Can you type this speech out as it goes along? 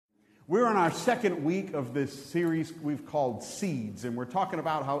We're in our second week of this series we've called Seeds, and we're talking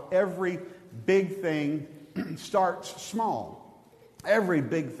about how every big thing starts small. Every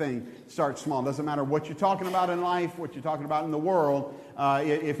big thing starts small. Doesn't matter what you're talking about in life, what you're talking about in the world.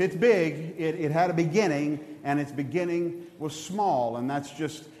 If it's big, it had a beginning, and its beginning was small, and that's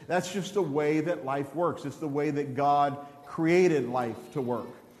just the way that life works. It's the way that God created life to work.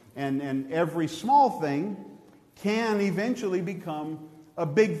 And every small thing can eventually become a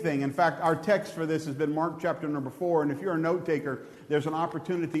big thing. In fact, our text for this has been Mark chapter number 4. And if you're a note taker, there's an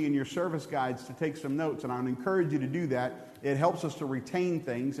opportunity in your service guides to take some notes. And I would encourage you to do that. It helps us to retain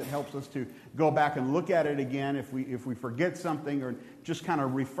things. It helps us to go back and look at it again if we forget something, or just kind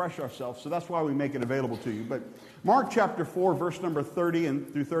of refresh ourselves. So that's why we make it available to you. But Mark chapter 4, verse number 30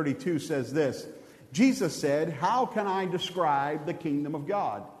 and through 32 says this. Jesus said, "How can I describe the kingdom of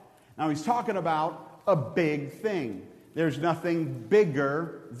God?" Now he's talking about a big thing. There's nothing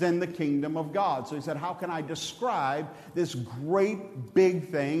bigger than the kingdom of God. So he said, how can I describe this great big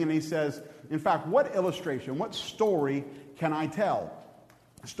thing? And he says, in fact, what illustration, what story can I tell?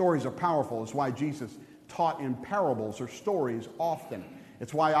 Stories are powerful. It's why Jesus taught in parables or stories often.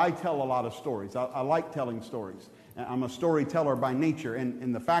 It's why I tell a lot of stories. I like telling stories. I'm a storyteller by nature.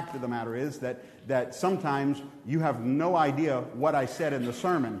 And the fact of the matter is that sometimes you have no idea what I said in the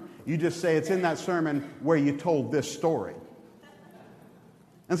sermon. You just say it's in that sermon where you told this story.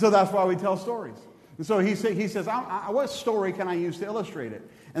 And so that's why we tell stories. And so he says, what story can I use to illustrate it?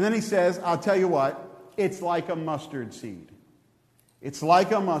 And then he says, I'll tell you what, it's like a mustard seed. It's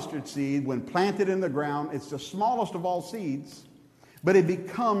like a mustard seed when planted in the ground. It's the smallest of all seeds, but it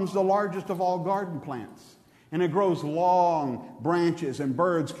becomes the largest of all garden plants. And it grows long branches, and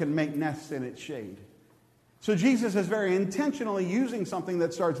birds can make nests in its shade. So Jesus is very intentionally using something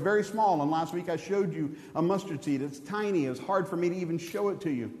that starts very small. And last week I showed you a mustard seed. It's tiny. It's hard for me to even show it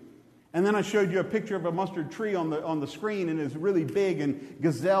to you. And then I showed you a picture of a mustard tree on the screen, and it's really big, and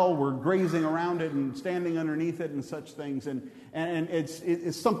gazelle were grazing around it and standing underneath it and such things. And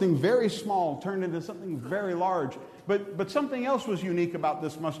it's something very small turned into something very large. But something else was unique about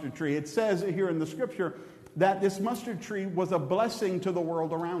this mustard tree. It says here in the scripture that this mustard tree was a blessing to the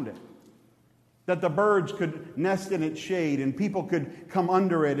world around it. That the birds could nest in its shade and people could come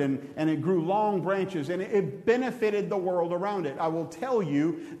under it, and it grew long branches, and it benefited the world around it. I will tell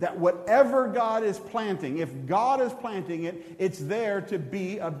you that whatever God is planting, if God is planting it, it's there to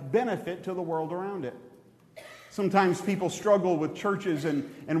be a benefit to the world around it. Sometimes people struggle with churches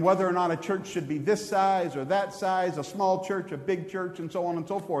and whether or not a church should be this size or that size, a small church, a big church, and so on and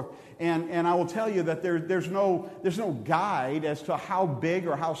so forth. And I will tell you that there's no guide as to how big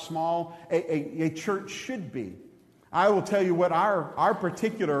or how small a church should be. I will tell you what our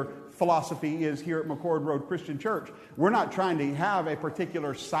particular philosophy is here at McCord Road Christian Church. We're not trying to have a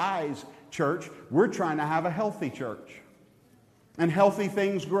particular size church. We're trying to have a healthy church. And healthy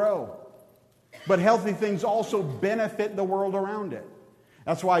things grow. But healthy things also benefit the world around it.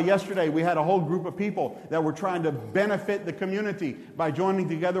 That's why yesterday we had a whole group of people that were trying to benefit the community by joining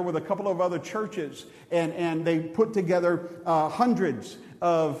together with a couple of other churches. And they put together hundreds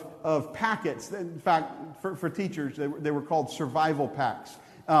of packets. In fact, for teachers, they were called survival packs.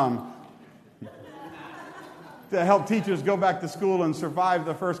 To help teachers go back to school and survive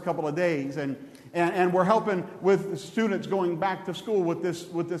the first couple of days. And we're helping with students going back to school with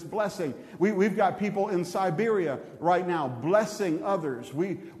this blessing. We've got people in Siberia right now blessing others.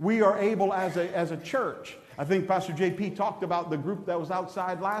 We are able as a church. I think Pastor JP talked about the group that was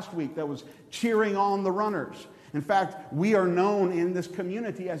outside last week that was cheering on the runners. In fact, we are known in this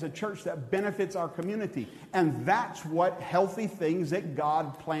community as a church that benefits our community. And that's what healthy things that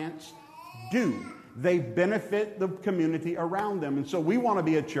God plants do. They benefit the community around them. And so we want to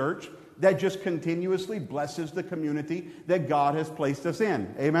be a church that just continuously blesses the community that God has placed us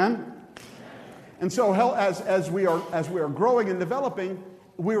in. Amen? And so as we are growing and developing,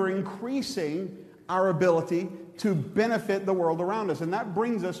 we're increasing our ability to benefit the world around us. And that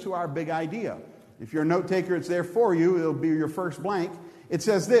brings us to our big idea. If you're a note taker, it's there for you. It'll be your first blank. It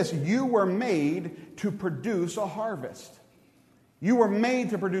says this: you were made to produce a harvest. You were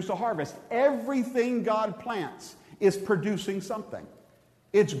made to produce a harvest. Everything God plants is producing something.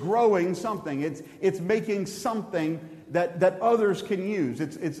 It's growing something. It's making something that others can use.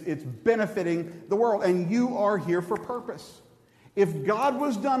 It's benefiting the world. And you are here for purpose. If God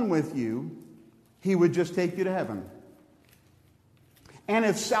was done with you, He would just take you to heaven. And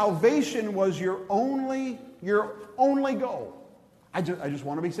if salvation was your only goal, I just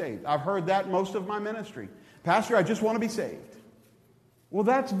want to be saved. I've heard that most of my ministry. Pastor, I just want to be saved. Well,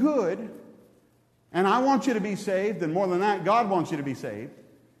 that's good. And I want you to be saved. And more than that, God wants you to be saved.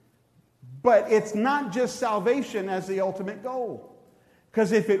 But it's not just salvation as the ultimate goal.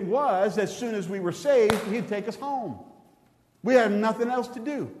 Because if it was, as soon as we were saved, He'd take us home. We had nothing else to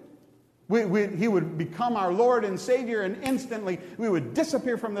do. He would become our Lord and Savior, and instantly we would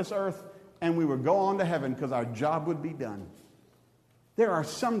disappear from this earth and we would go on to heaven because our job would be done. There are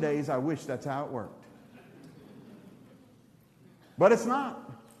some days I wish that's how it worked. But it's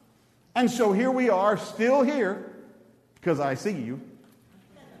not. And so here we are, still here, because I see you,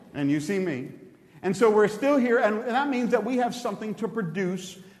 and you see me. And so we're still here, and that means that we have something to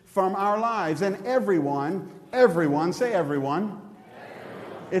produce from our lives. And everyone, say everyone.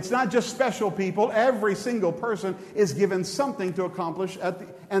 It's not just special people. Every single person is given something to accomplish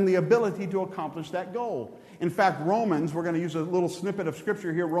and the ability to accomplish that goal. In fact, Romans, we're going to use a little snippet of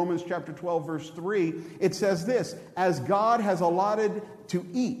Scripture here, Romans chapter 12, verse 3. It says this, as God has allotted to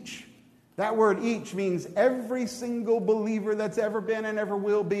each. That word each means every single believer that's ever been and ever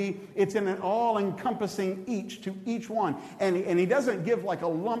will be. It's in an all-encompassing each to each one. And He doesn't give like a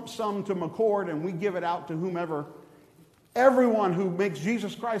lump sum to McCord and we give it out to whomever. Everyone who makes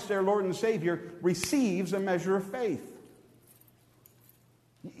Jesus Christ their Lord and Savior receives a measure of faith.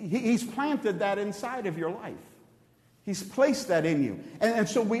 He's planted that inside of your life. He's placed that in you. And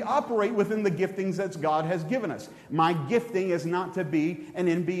so we operate within the giftings that God has given us. My gifting is not to be an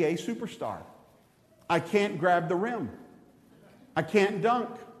NBA superstar. I can't grab the rim. I can't dunk.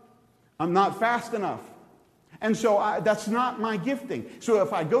 I'm not fast enough. And so that's not my gifting. So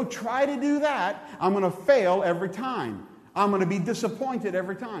if I go try to do that, I'm going to fail every time. I'm going to be disappointed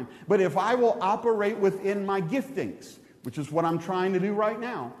every time. But if I will operate within my giftings, which is what I'm trying to do right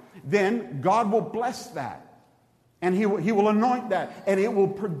now, then God will bless that. And He will anoint that. And it will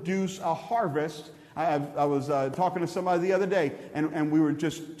produce a harvest. I was talking to somebody the other day, and we were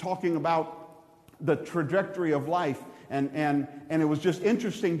just talking about the trajectory of life. And it was just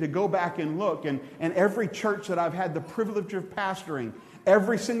interesting to go back and look. And every church that I've had the privilege of pastoring,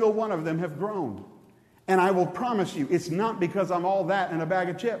 every single one of them have grown. And I will promise you, it's not because I'm all that in a bag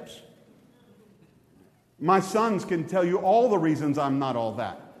of chips. My sons can tell you all the reasons I'm not all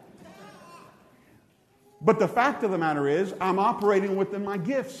that. But the fact of the matter is, I'm operating within my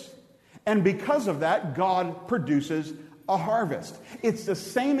gifts. And because of that, God produces a harvest. It's the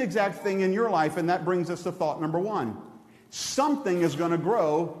same exact thing in your life, and that brings us to thought number one. Something is going to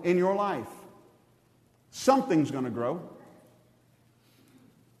grow in your life. Something's going to grow.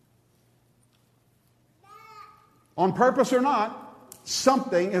 On purpose or not,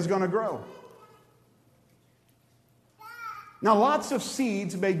 something is going to grow. Now, lots of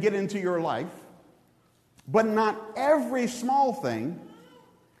seeds may get into your life, but not every small thing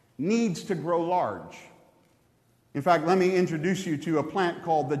needs to grow large. In fact, let me introduce you to a plant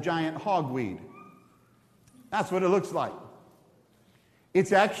called the giant hogweed. That's what it looks like.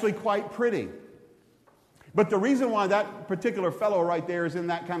 It's actually quite pretty. But the reason why that particular fellow right there is in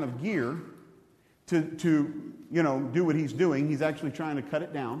that kind of gear to do what he's doing, he's actually trying to cut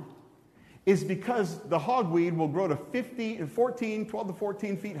it down, is because the hogweed will grow to 12 to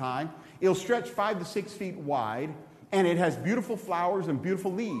 14 feet high. It'll stretch 5 to 6 feet wide, and it has beautiful flowers and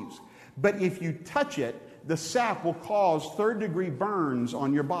beautiful leaves. But if you touch it, the sap will cause third-degree burns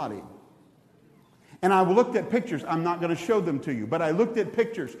on your body. And I looked at pictures. I'm not going to show them to you, but I looked at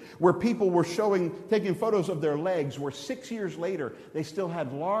pictures where people were taking photos of their legs, where 6 years later, they still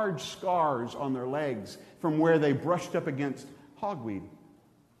had large scars on their legs from where they brushed up against hogweed.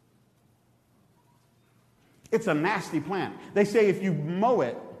 It's a nasty plant. They say if you mow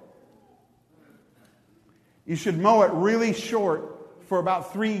it, you should mow it really short for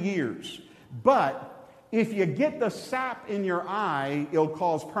about 3 years. But if you get the sap in your eye, it'll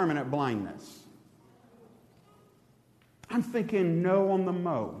cause permanent blindness. I'm thinking no on the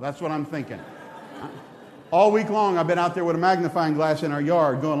mow. That's what I'm thinking. All week long, I've been out there with a magnifying glass in our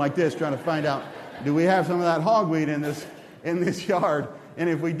yard going like this, trying to find out, do we have some of that hogweed in this yard? And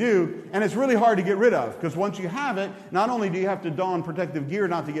if we do, and it's really hard to get rid of, because once you have it, not only do you have to don protective gear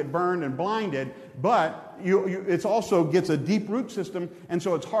not to get burned and blinded, but it also gets a deep root system, and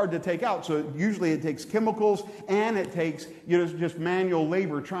so it's hard to take out. So usually it takes chemicals, and it takes just manual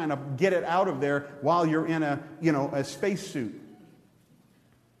labor trying to get it out of there while you're in a spacesuit.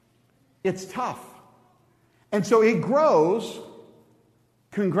 It's tough. And so it grows,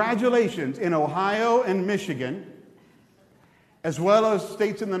 congratulations, in Ohio and Michigan, as well as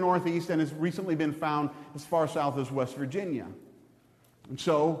states in the Northeast, and has recently been found as far south as West Virginia. And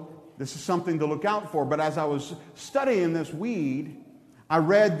so this is something to look out for. But as I was studying this weed, I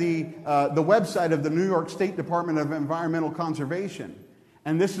read the website of the New York State Department of Environmental Conservation.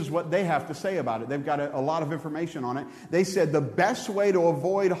 And this is what they have to say about it. They've got a lot of information on it. They said the best way to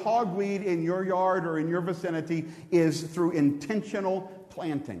avoid hogweed in your yard or in your vicinity is through intentional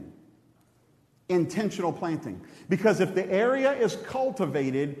planting. Intentional planting. Because if the area is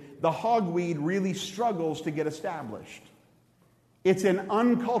cultivated, the hogweed really struggles to get established. It's in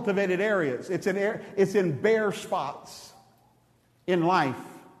uncultivated areas. It's in bare spots in life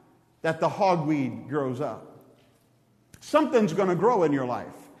that the hogweed grows up. Something's going to grow in your life.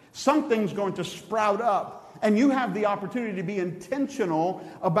 Something's going to sprout up. And you have the opportunity to be intentional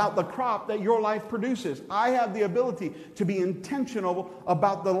about the crop that your life produces. I have the ability to be intentional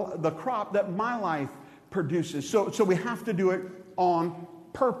about the crop that my life produces. So we have to do it on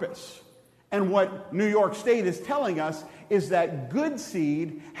purpose. And what New York State is telling us is that good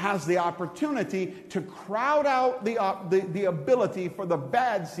seed has the opportunity to crowd out the ability for the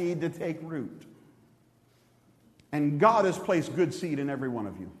bad seed to take root. And God has placed good seed in every one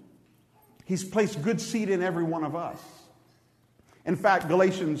of you. He's placed good seed in every one of us. In fact,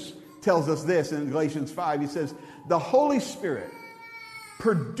 Galatians tells us this in Galatians 5. He says, the Holy Spirit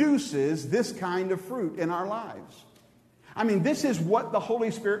produces this kind of fruit in our lives. I mean, this is what the Holy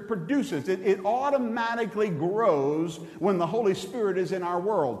Spirit produces. It automatically grows when the Holy Spirit is in our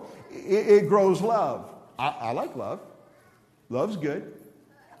world. It grows love. I like love. Love's good.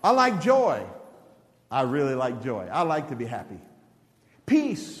 I like joy. I really like joy. I like to be happy.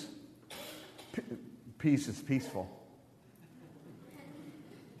 Peace. Peace is peaceful.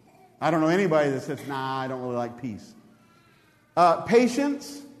 I don't know anybody that says, nah, I don't really like peace.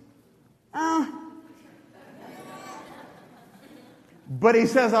 Patience. But he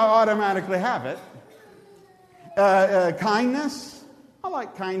says I automatically have it. Kindness. I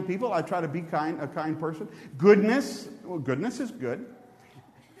like kind people. I try to be a kind person. Goodness. Well, goodness is good.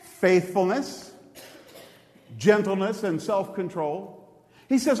 Faithfulness. Gentleness and self-control.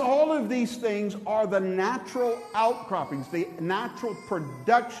 He says all of these things are the natural outcroppings, the natural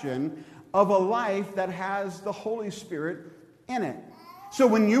production of a life that has the Holy Spirit in it. So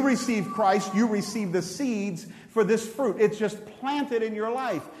when you receive Christ, you receive the seeds for this fruit. It's just planted in your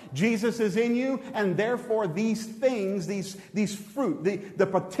life. Jesus is in you, and therefore these things, these fruit, the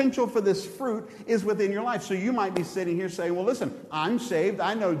potential for this fruit is within your life. So you might be sitting here saying, well, listen, I'm saved.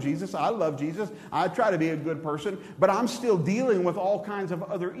 I know Jesus. I love Jesus. I try to be a good person, but I'm still dealing with all kinds of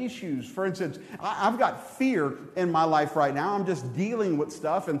other issues. For instance, I've got fear in my life right now. I'm just dealing with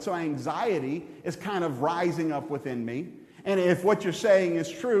stuff, and so anxiety is kind of rising up within me. And if what you're saying is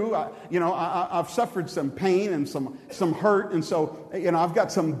true, I've suffered some pain and some hurt, and so I've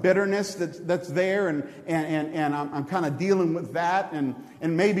got some bitterness that's there, and I'm kind of dealing with that, and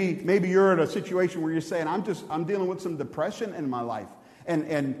maybe you're in a situation where you're saying I'm dealing with some depression in my life,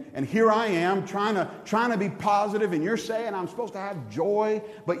 and here I am trying to be positive, and you're saying I'm supposed to have joy,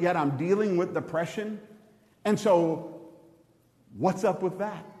 but yet I'm dealing with depression, and so what's up with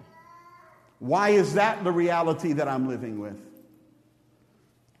that? Why is that the reality that I'm living with?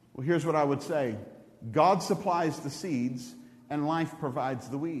 Well, here's what I would say. God supplies the seeds, and life provides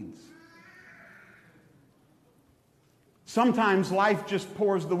the weeds. Sometimes life just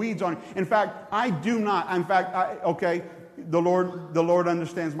pours the weeds on you. In fact, I do not. In fact, the Lord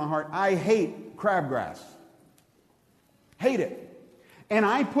understands my heart. I hate crabgrass. Hate it. And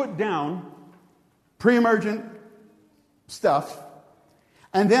I put down pre-emergent stuff.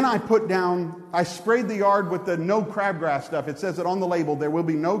 And then I sprayed the yard with the no crabgrass stuff. It says it on the label, there will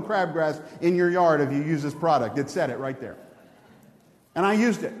be no crabgrass in your yard if you use this product. It said it right there. And I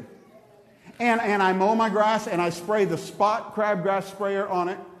used it. And I mow my grass and I spray the Spot crabgrass sprayer on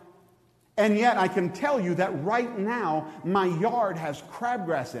it. And yet I can tell you that right now my yard has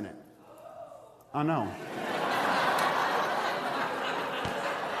crabgrass in it. I know.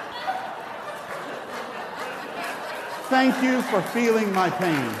 Thank you for feeling my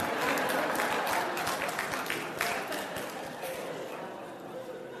pain.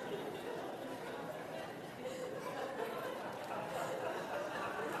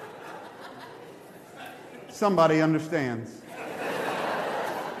 Somebody understands.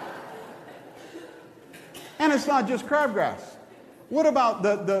 And it's not just crabgrass. What about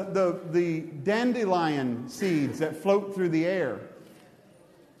the dandelion seeds that float through the air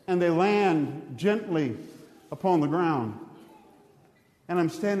and they land gently upon the ground? And I'm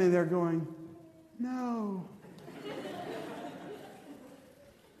standing there going, no.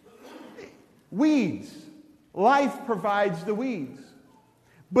 Weeds. Life provides the weeds.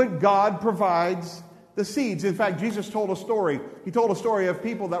 But God provides the seeds. In fact, Jesus told a story. He told a story of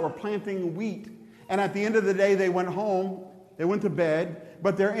people that were planting wheat. And at the end of the day, they went home they went to bed,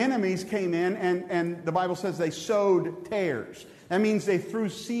 but their enemies came in, and the Bible says they sowed tares. That means they threw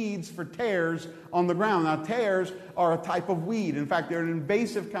seeds for tares on the ground. Now, tares are a type of weed. In fact, they're an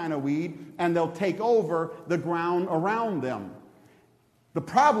invasive kind of weed, and they'll take over the ground around them. The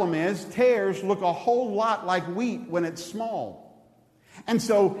problem is, tares look a whole lot like wheat when it's small. And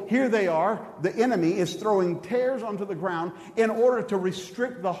so here they are, the enemy is throwing tares onto the ground in order to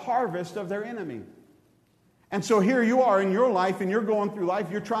restrict the harvest of their enemy. And so here you are in your life, and you're going through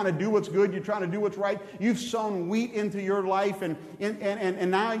life. You're trying to do what's good. You're trying to do what's right. You've sown wheat into your life, and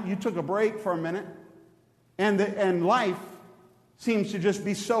now you took a break for a minute, and life seems to just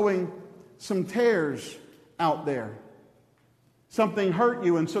be sowing some tares out there. Something hurt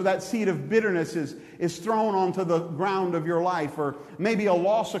you, and so that seed of bitterness is thrown onto the ground of your life. Or maybe a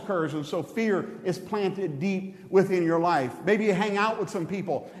loss occurs, and so fear is planted deep within your life. Maybe you hang out with some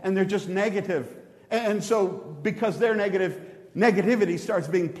people, and they're just negative. And so because their negativity starts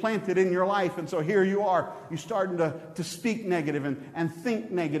being planted in your life, and so here you are, you're starting to speak negative and think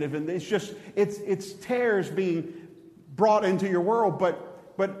negative, and it's tares being brought into your world.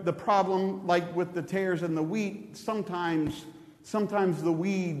 But the problem, like with the tares and the wheat, sometimes the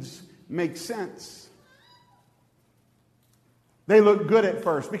weeds make sense. They look good at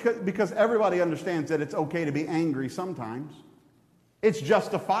first because everybody understands that it's okay to be angry sometimes. It's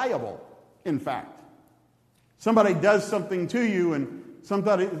justifiable, in fact. Somebody does something to you and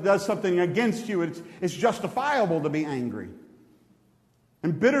somebody does something against you. It's justifiable to be angry.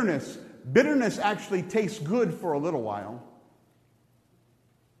 And bitterness actually tastes good for a little while.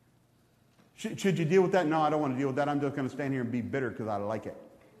 Should you deal with that? No, I don't want to deal with that. I'm just going to stand here and be bitter because I like it.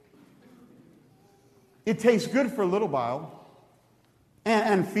 It tastes good for a little while.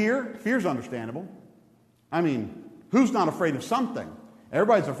 And fear's understandable. I mean, who's not afraid of something?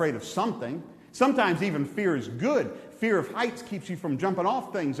 Everybody's afraid of something. Sometimes even fear is good. Fear of heights keeps you from jumping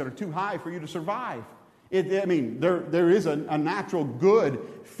off things that are too high for you to survive. There is a natural good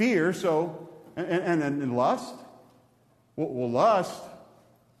fear. So, and lust. Well, lust.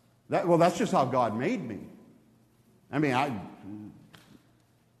 That's just how God made me. I mean,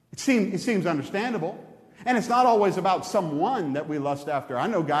 it seems understandable. And it's not always about someone that we lust after. I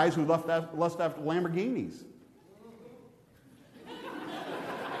know guys who lust after Lamborghinis.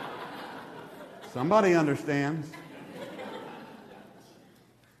 Somebody understands.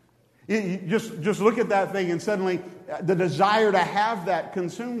 You just look at that thing and suddenly the desire to have that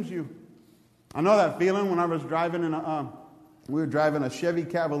consumes you. I know that feeling when I was driving we were driving a Chevy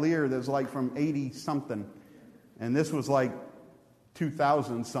Cavalier that's like from 80-something. And this was like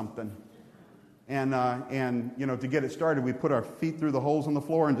 2000-something. And you know, to get it started, we put our feet through the holes in the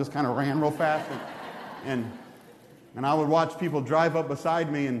floor and just kind of ran real fast. And I would watch people drive up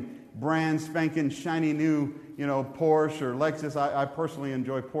beside me and brand spanking shiny new, Porsche or Lexus. I personally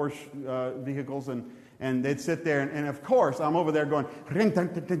enjoy Porsche vehicles, and they'd sit there, and of course I'm over there going, and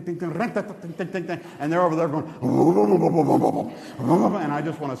they're over there going, and I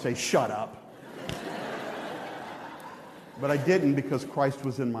just want to say, shut up. But I didn't, because Christ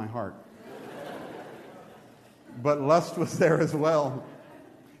was in my heart. But lust was there as well.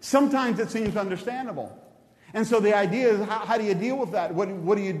 Sometimes it seems understandable. And so the idea is, how do you deal with that?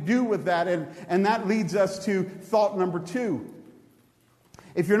 What do you do with that? And that leads us to thought number 2.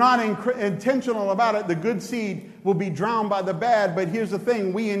 If you're not intentional about it, the good seed will be drowned by the bad. But here's the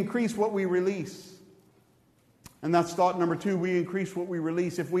thing, we increase what we release. And that's thought number 2, we increase what we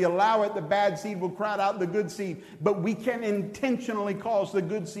release. If we allow it, the bad seed will crowd out the good seed. But we can intentionally cause the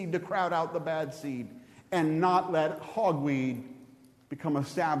good seed to crowd out the bad seed and not let hogweed become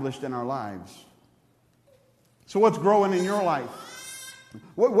established in our lives. So what's growing in your life?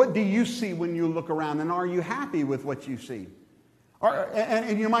 What do you see when you look around, and are you happy with what you see?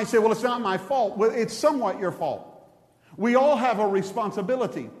 And you might say, well, it's not my fault. Well, it's somewhat your fault. We all have a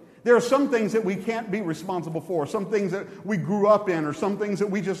responsibility. There are some things that we can't be responsible for, some things that we grew up in, or some things that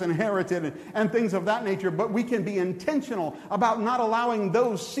we just inherited, and things of that nature. But we can be intentional about not allowing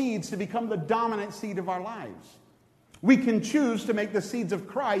those seeds to become the dominant seed of our lives. We can choose to make the seeds of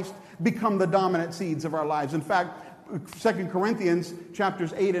Christ become the dominant seeds of our lives. In fact, 2 Corinthians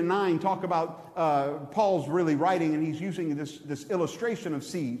chapters 8 and 9 talk about, Paul's really writing, and he's using this illustration of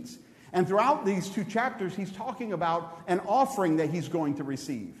seeds. And throughout these 2 chapters, he's talking about an offering that he's going to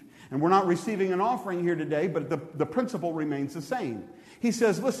receive. And we're not receiving an offering here today, but the principle remains the same. He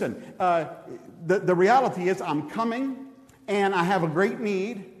says, listen, the reality is I'm coming, and I have a great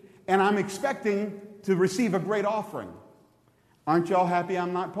need, and I'm expecting to receive a great offering. Aren't y'all happy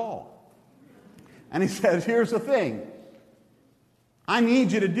I'm not Paul? And he says, here's the thing. I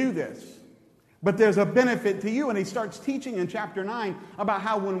need you to do this. But there's a benefit to you. And he starts teaching in chapter 9 about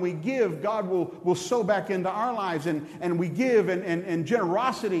how when we give, God will sow back into our lives. And we give, and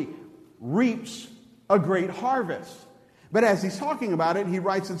generosity reaps a great harvest. But as he's talking about it, he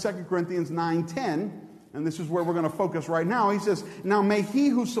writes in 2 Corinthians 9:10, and this is where we're going to focus right now. He says, "Now may he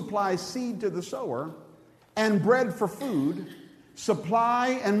who supplies seed to the sower and bread for food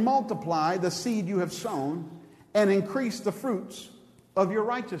supply and multiply the seed you have sown and increase the fruits of your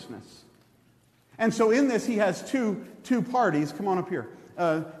righteousness." And so in this, he has two parties. Come on up here.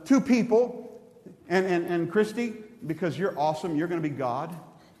 Two people. And Christy, because you're awesome, you're going to be God.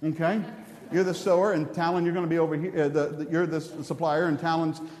 Okay? You're the sower, and Talon, you're going to be over here. You're the supplier, and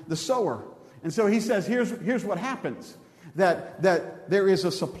Talon's the sower. And so he says, here's what happens. That there is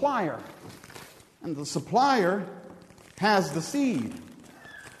a supplier. And the supplier has the seed.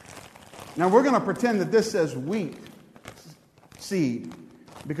 Now we're going to pretend that this says wheat seed,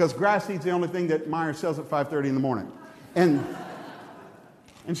 because grass seed's the only thing that Meyer sells at 5:30 in the morning. And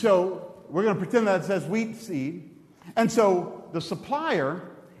so we're going to pretend that it says wheat seed. And so the supplier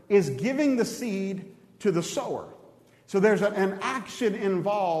is giving the seed to the sower. So there's an action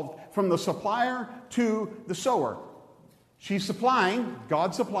involved from the supplier to the sower. She's supplying,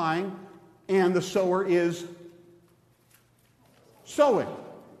 God's supplying, and the sower is sowing.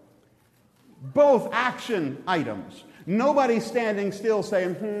 Both action items. Nobody's standing still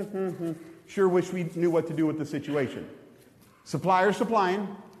saying, sure wish we knew what to do with the situation. Supplier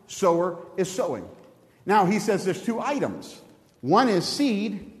supplying, sower is sowing. Now he says there's two items. One is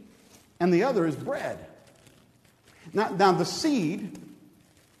seed, and the other is bread. Now the seed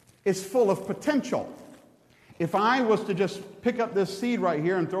is full of potential. If I was to just pick up this seed right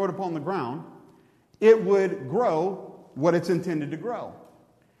here and throw it upon the ground, it would grow what it's intended to grow.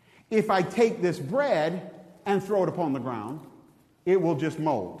 If I take this bread and throw it upon the ground, it will just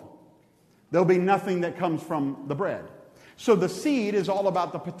mold. There'll be nothing that comes from the bread. So the seed is all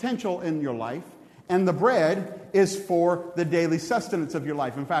about the potential in your life, and the bread is for the daily sustenance of your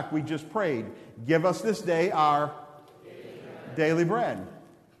life. In fact, we just prayed, give us this day our daily bread.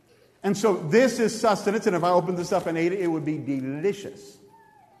 And so this is sustenance, and if I opened this up and ate it, it would be delicious.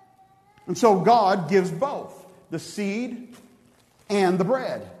 And so God gives both, the seed and the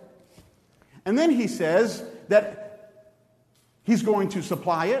bread. And then he says that he's going to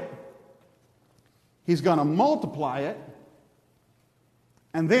supply it, he's going to multiply it,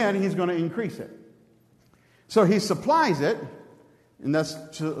 and then he's going to increase it. So he supplies it, and that's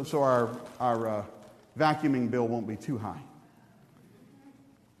so our vacuuming bill won't be too high.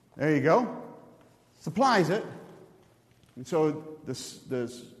 There you go. Supplies it. And so the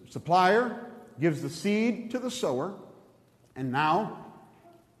supplier gives the seed to the sower, and now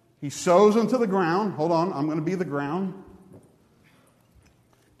he sows into the ground. Hold on, I'm going to be the ground.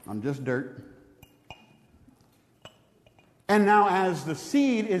 I'm just dirt. And now as the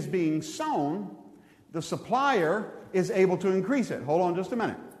seed is being sown, the supplier is able to increase it. Hold on just a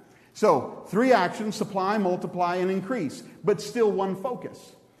minute. So, three actions: supply, multiply, and increase, but still one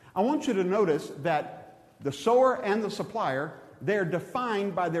focus. I want you to notice that the sower and the supplier, they're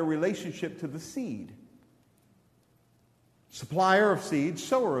defined by their relationship to the seed. Supplier of seed,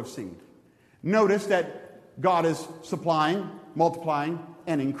 sower of seed. Notice that God is supplying, multiplying,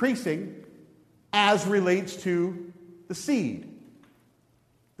 and increasing as relates to the seed.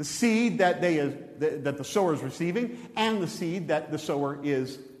 The seed that the sower is receiving, and the seed that the sower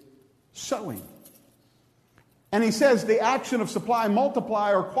is sowing. And he says the action of supply,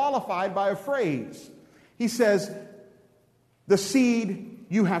 multiply are qualified by a phrase. He says, the seed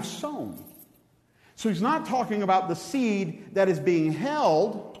you have sown. So he's not talking about the seed that is being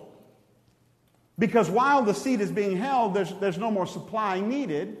held, because while the seed is being held, there's no more supply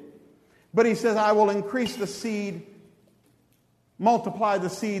needed. But he says, I will increase the seed, multiply the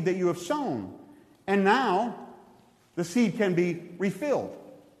seed that you have sown. And now the seed can be refilled.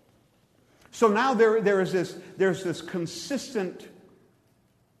 So now there's this consistent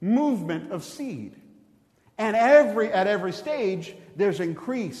movement of seed. And at every stage, there's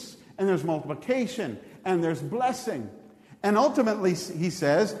increase, and there's multiplication, and there's blessing. And ultimately, he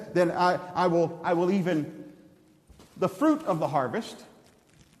says, that I will even, the fruit of the harvest,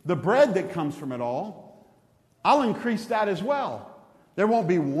 the bread that comes from it all, I'll increase that as well. There won't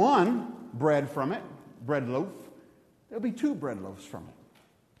be one bread from it, bread loaf. There'll be two bread loaves from it.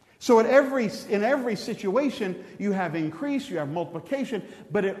 So in every situation, you have increase, you have multiplication,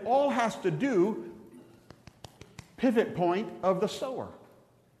 but it all has to do, pivot point of the sower.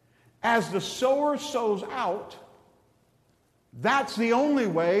 As the sower sows out, that's the only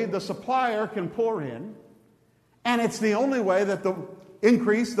way the supplier can pour in, and it's the only way that the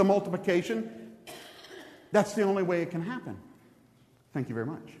increase, the multiplication, That's the only way it can happen. Thank you very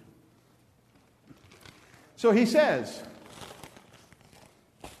much. So he says,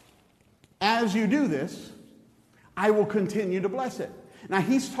 as you do this, I will continue to bless it. Now,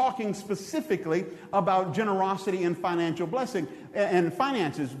 he's talking specifically about generosity and financial blessing and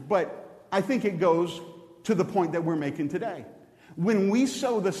finances, but I think it goes to the point that we're making today. When we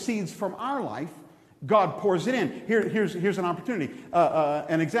sow the seeds from our life, God pours it in. Here's an opportunity,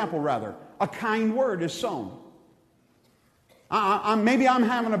 an example rather. A kind word is sown. Maybe I'm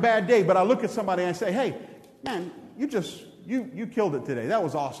having a bad day, but I look at somebody and I say, hey, man, you killed it today. That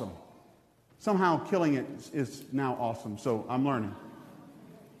was awesome. Somehow killing it is now awesome, so I'm learning.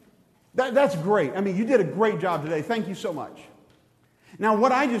 That's great. I mean, you did a great job today. Thank you so much. Now,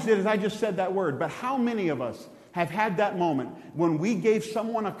 what I just did is I just said that word, but how many of us have had that moment when we gave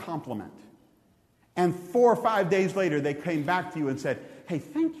someone a compliment and 4 or 5 days later they came back to you and said, hey,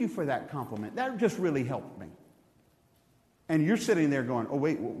 thank you for that compliment. That just really helped me. And you're sitting there going, oh,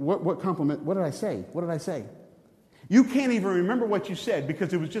 wait, what compliment? What did I say? What did I say? You can't even remember what you said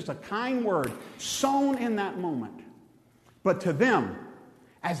because it was just a kind word sown in that moment. But to them,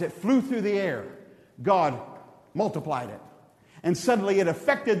 as it flew through the air, God multiplied it. And suddenly it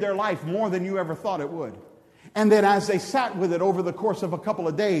affected their life more than you ever thought it would. And then as they sat with it over the course of a couple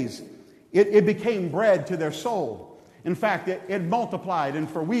of days, it became bread to their soul. In fact, it multiplied, and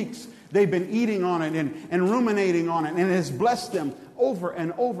for weeks they've been eating on it and ruminating on it, and it has blessed them over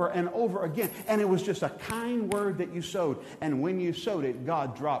and over and over again. And it was just a kind word that you sowed. And when you sowed it,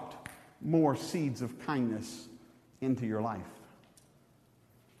 God dropped more seeds of kindness into your life.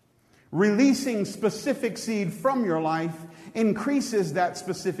 Releasing specific seed from your life increases that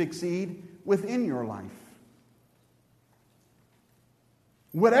specific seed within your life.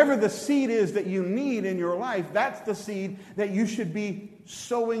 Whatever the seed is that you need in your life, that's the seed that you should be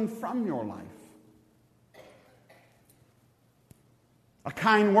sowing from your life. A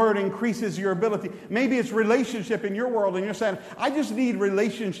kind word increases your ability. Maybe it's relationship in your world and you're saying, I just need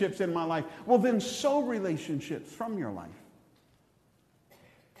relationships in my life. Well, then sow relationships from your life.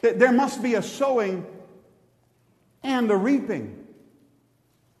 There must be a sowing and a reaping.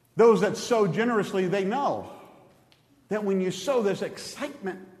 Those that sow generously, they know that when you sow, there's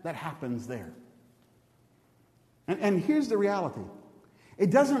excitement that happens there. And here's the reality.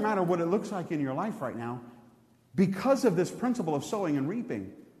 It doesn't matter what it looks like in your life right now. Because of this principle of sowing and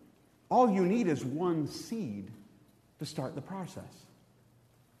reaping, all you need is one seed to start the process.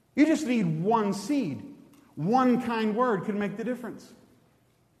 You just need one seed. One kind word can make the difference.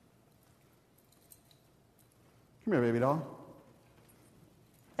 Come here, baby doll.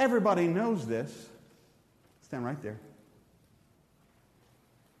 Everybody knows this. Stand right there.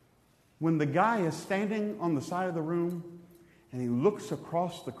 When the guy is standing on the side of the room and he looks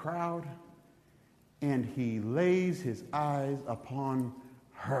across the crowd and he lays his eyes upon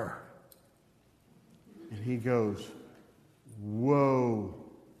her and he goes, whoa,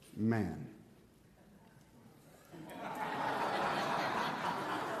 man.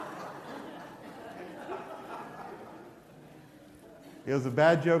 It was a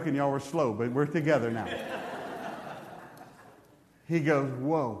bad joke and y'all were slow, but we're together now. He goes,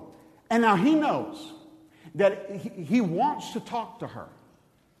 whoa. And now he knows that he wants to talk to her.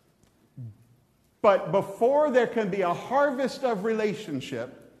 But before there can be a harvest of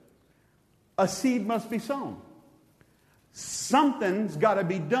relationship, a seed must be sown. Something's got to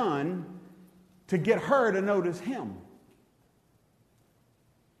be done to get her to notice him.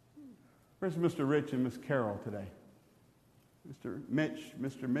 Where's Mr. Rich and Miss Carol today? Mr.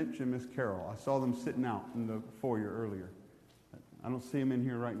 Mitch and Miss Carol. I saw them sitting out in the foyer earlier. I don't see them in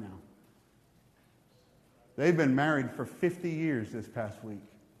here right now. They've been married for 50 years this past week.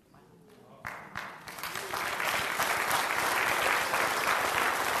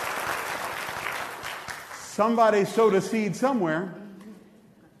 Somebody sowed a seed somewhere.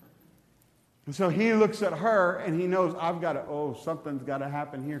 And so he looks at her and he knows something's got to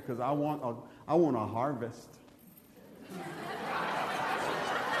happen here because I want a harvest.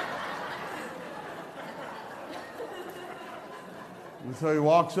 And so he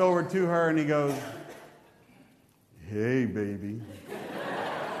walks over to her and he goes, hey, baby.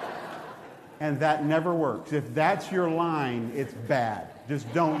 And that never works. If that's your line, it's bad.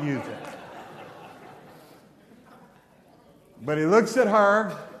 Just don't use it. But he looks at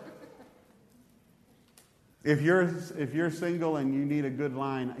her. If you're single and you need a good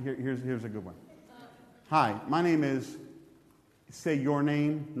line, here's a good one. Hi, my name is, say your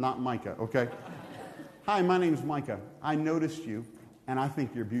name, not Micah, okay? Hi, my name's Micah. I noticed you, and I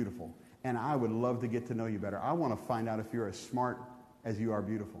think you're beautiful. And I would love to get to know you better. I want to find out if you're as smart as you are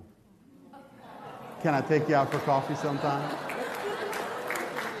beautiful. Can I take you out for coffee sometime?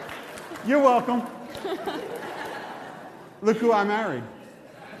 You're welcome. Look who I married.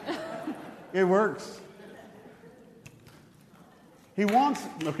 It works. He wants...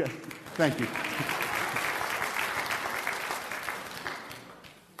 Okay, thank you.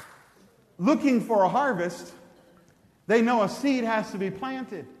 Looking for a harvest, they know a seed has to be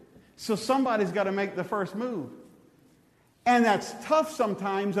planted. So somebody's got to make the first move. And that's tough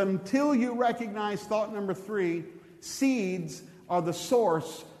sometimes until you recognize thought number 3, seeds are the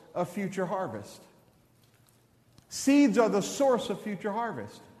source of future harvest. Seeds are the source of future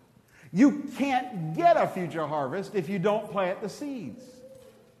harvest. You can't get a future harvest if you don't plant the seeds.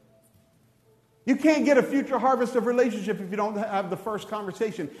 You can't get a future harvest of relationship if you don't have the first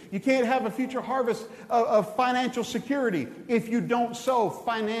conversation. You can't have a future harvest of financial security if you don't sow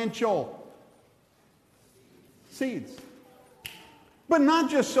financial seeds. But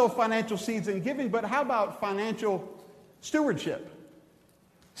not just sow financial seeds in giving, but how about financial stewardship?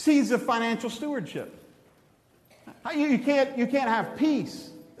 Seeds of financial stewardship. You can't have peace.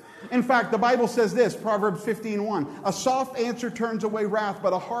 In fact, the Bible says this, Proverbs 15:1, a soft answer turns away wrath,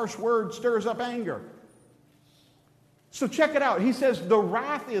 but a harsh word stirs up anger. So check it out. He says the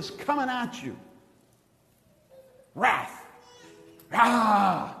wrath is coming at you. Wrath.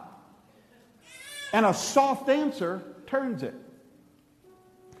 Ah! And a soft answer turns it.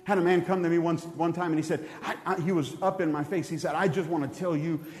 Had a man come to me one time and he said, he was up in my face. He said, I just want to tell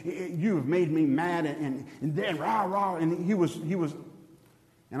you, you have made me mad, and then rah, rah. And he was,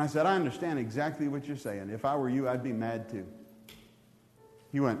 and I said, I understand exactly what you're saying. If I were you, I'd be mad too.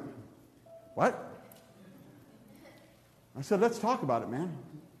 He went, what? I said, let's talk about it, man.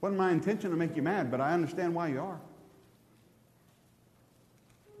 Wasn't my intention to make you mad, but I understand why you are.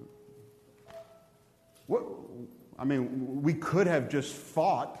 What? I mean, we could have just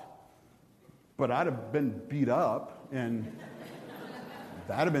fought, but I'd have been beat up, and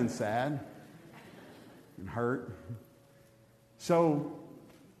that'd have been sad and hurt. So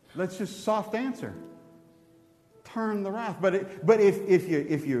let's just soft answer. Turn the wrath. But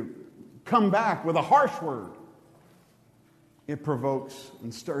if you come back with a harsh word, it provokes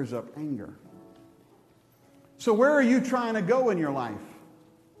and stirs up anger. So where are you trying to go in your life?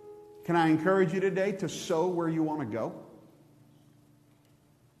 Can I encourage you today to sow where you want to go?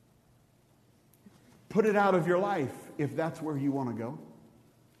 Put it out of your life if that's where you want to go.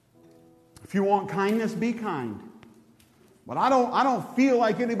 If you want kindness, be kind. But I don't feel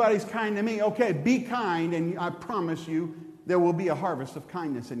like anybody's kind to me. Okay, be kind, and I promise you there will be a harvest of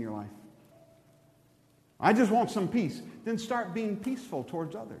kindness in your life. I just want some peace. Then start being peaceful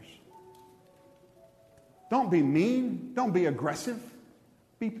towards others. Don't be mean. Don't be aggressive.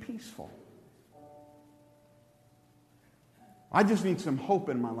 Be peaceful. I just need some hope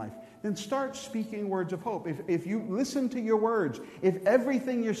in my life. Then start speaking words of hope. If you listen to your words, if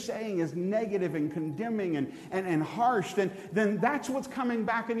everything you're saying is negative and condemning and harsh, then that's what's coming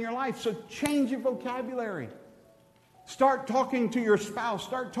back in your life. So change your vocabulary. Start talking to your spouse.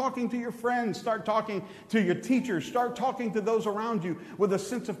 Start talking to your friends. Start talking to your teachers. Start talking to those around you with a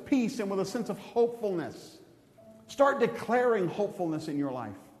sense of peace and with a sense of hopefulness. Start declaring hopefulness in your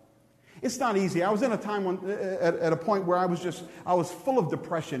life. It's not easy. I was in a time at a point where I was full of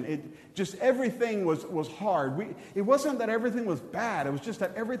depression. Everything was hard. It wasn't that everything was bad. It was just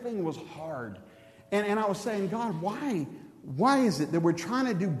that everything was hard. And I was saying, God, why? Why is it that we're trying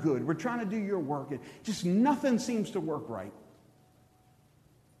to do good? We're trying to do your work. Just nothing seems to work right.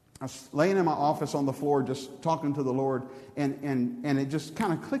 I was laying in my office on the floor just talking to the Lord, and it just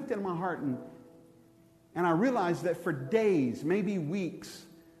kind of clicked in my heart, and I realized that for days, maybe weeks,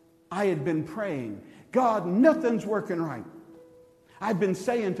 I had been praying, God, nothing's working right. I've been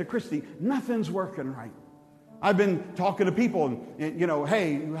saying to Christy, nothing's working right. I've been talking to people, and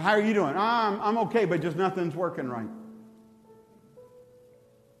hey, how are you doing? I'm okay, but just nothing's working right.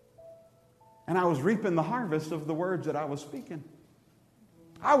 And I was reaping the harvest of the words that I was speaking.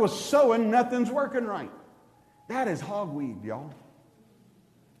 I was sowing, nothing's working right. That is hogweed, y'all.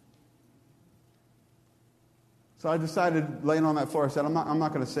 So I decided, laying on that floor, I said, I'm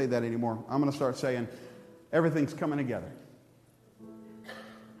not going to say that anymore. I'm going to start saying, everything's coming together.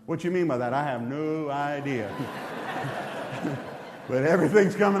 What you mean by that? I have no idea. But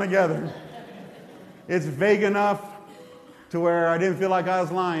everything's coming together. It's vague enough to where I didn't feel like I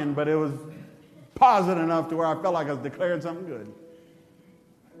was lying, but it was positive enough to where I felt like I was declaring something good.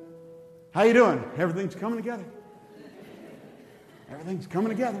 How you doing? Everything's coming together. Everything's coming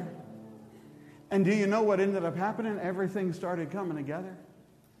together. And do you know what ended up happening? Everything started coming together.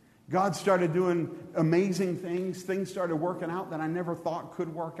 God started doing amazing things. Things started working out that I never thought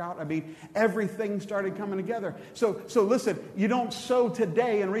could work out. I mean, everything started coming together. So listen, you don't sow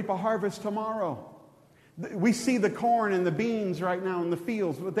today and reap a harvest tomorrow. We see the corn and the beans right now in the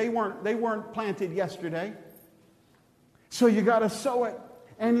fields, but they weren't planted yesterday. So you got to sow it,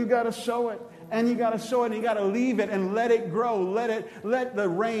 and you got to sow it, and you got to sow it, and you got to leave it and let it grow. Let the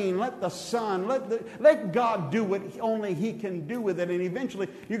rain, let the sun, let God do what only He can do with it. And eventually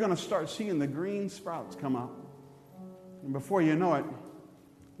you're going to start seeing the green sprouts come up. And before you know it,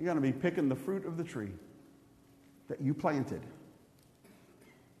 you're going to be picking the fruit of the tree that you planted,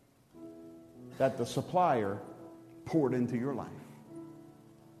 that the supplier poured into your life.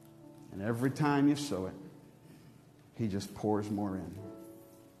 And every time you sow it, He just pours more in.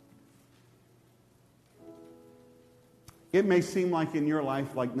 It may seem like in your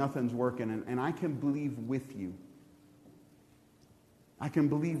life like nothing's working, and I can believe with you. I can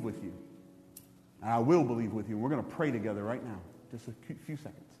believe with you. And I will believe with you. We're going to pray together right now, just a few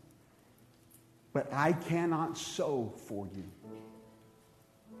seconds. But I cannot sow for you.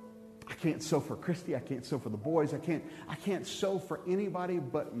 I can't sow for Christy. I can't sow for the boys. I can't sow for anybody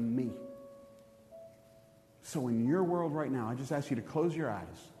but me. So in your world right now, I just ask you to close your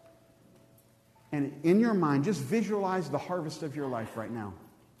eyes. And in your mind, just visualize the harvest of your life right now.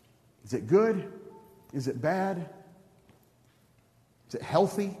 Is it good? Is it bad? Is it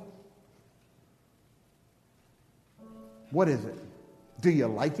healthy? What is it? Do you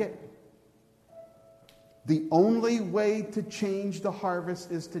like it? The only way to change the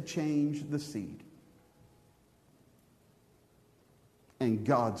harvest is to change the seed. And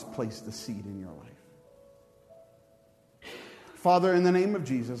God's placed the seed in your life. Father, in the name of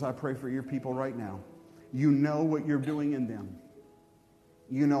Jesus, I pray for your people right now. You know what you're doing in them.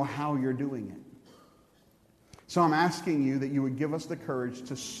 You know how you're doing it. So I'm asking you that you would give us the courage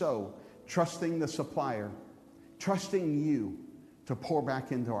to sow, trusting the supplier, trusting you to pour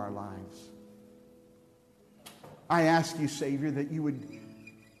back into our lives. I ask you, Savior, that you would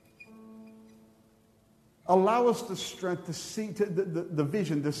allow us the strength to see, the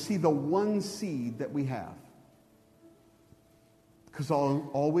vision, to see the one seed that we have. Because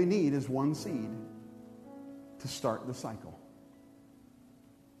all we need is one seed to start the cycle.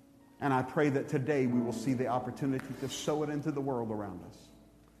 And I pray that today we will see the opportunity to sow it into the world around us.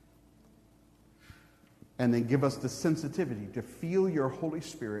 And then give us the sensitivity to feel your Holy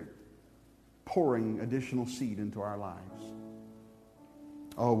Spirit pouring additional seed into our lives.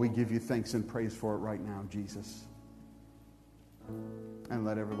 Oh, we give you thanks and praise for it right now, Jesus. And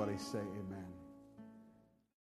let everybody say amen.